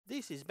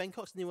This is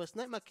Bangkok's newest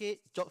night market,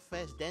 Jodd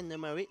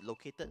Neramit,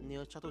 located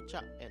near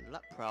Chatuchak and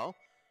Lat Phrao.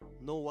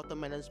 No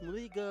watermelon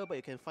smoothie girl, but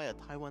you can find a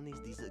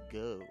Taiwanese dessert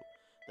girl.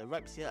 The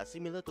wraps here are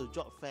similar to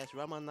Jodd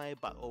Ramen Night,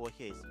 but over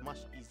here is much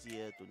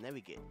easier to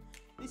navigate.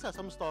 These are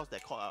some stalls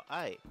that caught our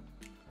eye.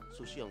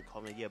 Sushi on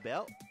conveyor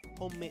belt,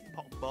 homemade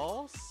pork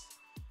balls,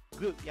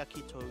 grilled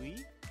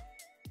yakitori,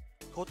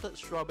 coated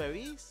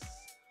strawberries,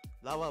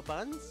 lava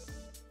buns,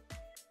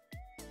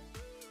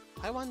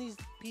 Taiwanese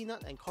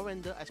peanut and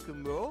coriander ice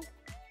cream roll.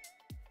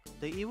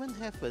 They even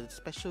have a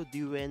special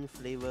durian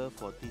flavor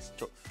for this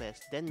Jodd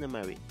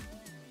Neramit.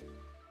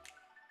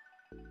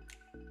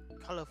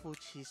 Colorful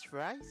cheese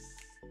fries,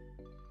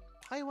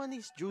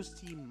 Taiwanese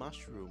juicy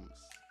mushrooms,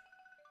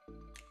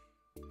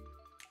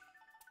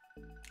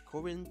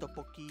 Korean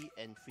tteokbokki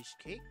and fish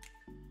cake.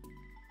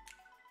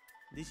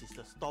 This is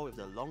the stall with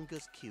the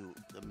longest queue,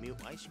 the milk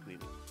ice cream.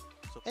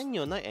 So end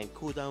your night and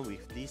cool down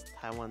with these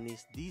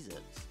Taiwanese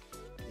desserts.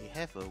 They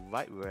have a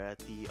wide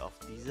variety of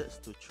desserts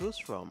to choose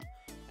from,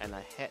 and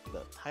I had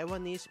the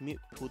Taiwanese milk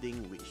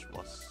pudding, which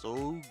was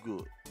so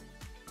good.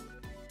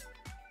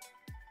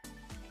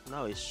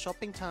 Now it's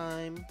shopping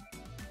time.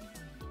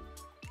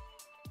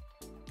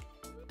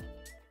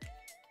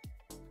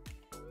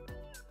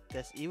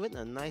 There's even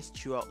a nice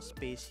chill out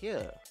space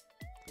here.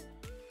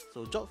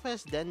 So Jodd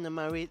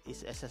Neramit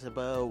is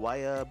accessible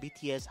via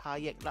BTS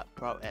Hayek Lat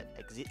Phrao at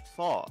exit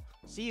 4.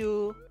 See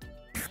you!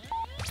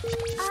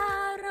 อ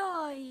ร่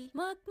อย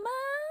ม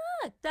า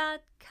ก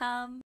ๆ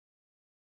.com